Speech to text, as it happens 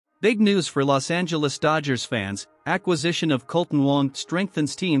Big news for Los Angeles Dodgers fans: acquisition of Kolten Wong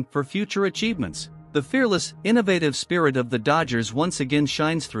strengthens team for future achievements. The fearless, innovative spirit of the Dodgers once again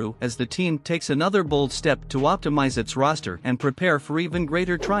shines through as the team takes another bold step to optimize its roster and prepare for even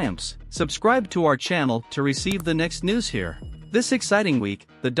greater triumphs. Subscribe to our channel to receive the next news here. This exciting week,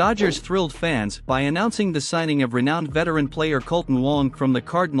 the Dodgers thrilled fans by announcing the signing of renowned veteran player Kolten Wong from the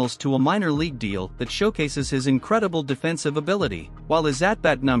Cardinals to a minor league deal that showcases his incredible defensive ability. While his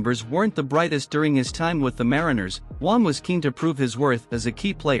at-bat numbers weren't the brightest during his time with the Mariners, Wong was keen to prove his worth as a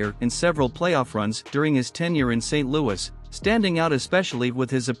key player in several playoff runs during his tenure in St. Louis, standing out especially with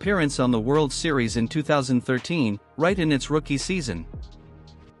his appearance on the World Series in 2013, right in its rookie season.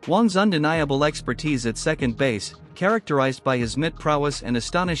 Wong's undeniable expertise at second base, characterized by his mitt prowess and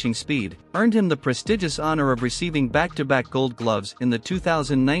astonishing speed, earned him the prestigious honor of receiving back-to-back Gold Gloves in the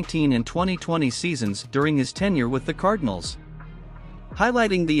 2019 and 2020 seasons during his tenure with the Cardinals.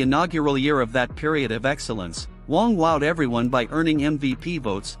 Highlighting the inaugural year of that period of excellence, Wong wowed everyone by earning MVP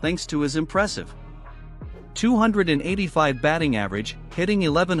votes thanks to his impressive 285 batting average, hitting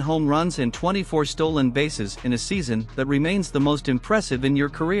 11 home runs and 24 stolen bases in a season that remains the most impressive in your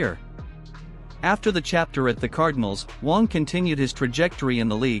career. After the chapter at the Cardinals, Wong continued his trajectory in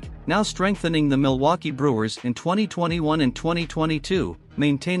the league, now strengthening the Milwaukee Brewers in 2021 and 2022,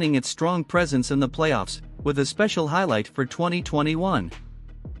 maintaining its strong presence in the playoffs, with a special highlight for 2021.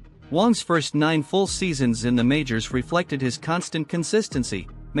 Wong's first 9 full seasons in the majors reflected his constant consistency,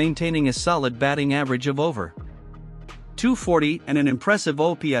 maintaining a solid batting average of over .240 and an impressive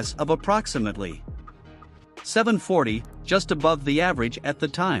OPS of approximately .740, just above the average at the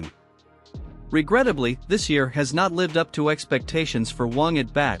time. Regrettably, this year has not lived up to expectations for Wong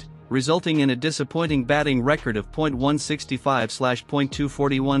at bat, resulting in a disappointing batting record of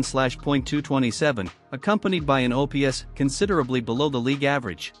 .165/.241/.227, accompanied by an OPS considerably below the league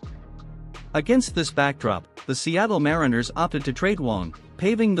average. Against this backdrop, the Seattle Mariners opted to trade Wong,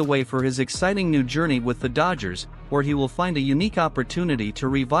 paving the way for his exciting new journey with the Dodgers, where he will find a unique opportunity to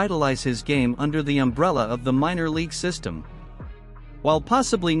revitalize his game under the umbrella of the minor league system. While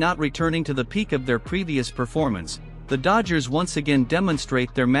possibly not returning to the peak of their previous performance, the Dodgers once again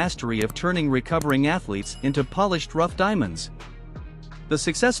demonstrate their mastery of turning recovering athletes into polished rough diamonds. The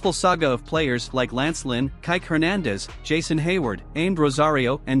successful saga of players like Lance Lynn, Kike Hernandez, Jason Hayward, Amed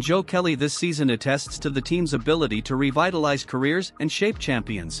Rosario, and Joe Kelly this season attests to the team's ability to revitalize careers and shape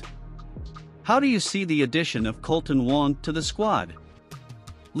champions. How do you see the addition of Kolten Wong to the squad?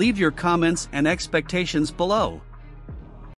 Leave your comments and expectations below.